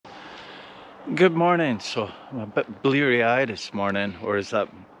Good morning. So I'm a bit bleary-eyed this morning, or is that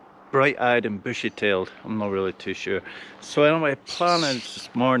bright-eyed and bushy-tailed? I'm not really too sure. So anyway, plan is this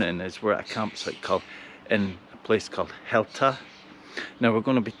morning is we're at a campsite in a place called Helta. Now we're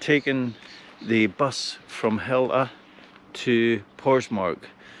going to be taking the bus from Helta to Porsmork.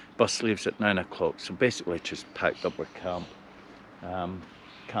 Bus leaves at 9 o'clock. So basically just packed up our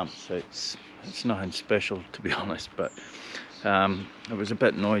campsites. It's nothing special, to be honest, but it was a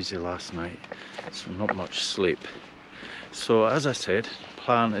bit noisy last night, so not much sleep. So as I said,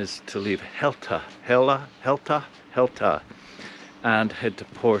 plan is to leave Helta, and head to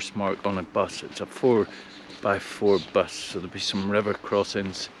Porsmork on a bus. It's a 4x4 bus, so there'll be some river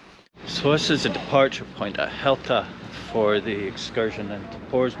crossings. So this is a departure point at Helta for the excursion into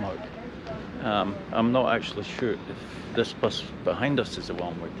Porsmork. I'm not actually sure if this bus behind us is the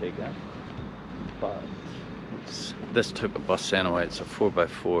one we're taking, but it's this type of bus anyway. It's a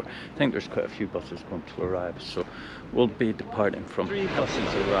 4x4. I think there's quite a few buses going to arrive, so we'll be departing from 3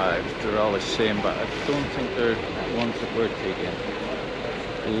 buses arrived. They're all the same, but I don't think they're ones that we're taking.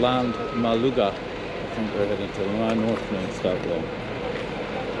 Land Maluga, I think they're heading to North now, start there.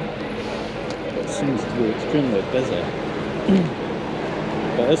 It seems to be extremely busy.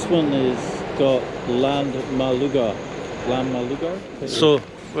 But this one is got Land Maluga. So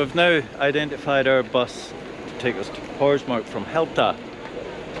we've now identified our bus to take us to Porsmork from Helta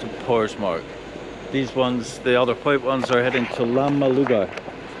to Porsmork. These ones, the other white ones, are heading to Lammalugar.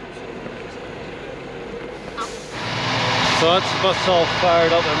 So that's the bus all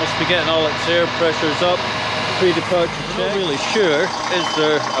fired up. It must be getting all its air pressures up. Pre-departure check. Not really sure is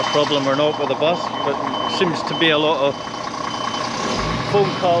there a problem or not with the bus, but there seems to be a lot of phone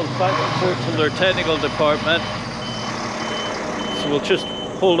calls back and forth to their technical department. So we'll just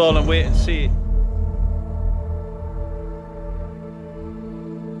hold on and wait and see.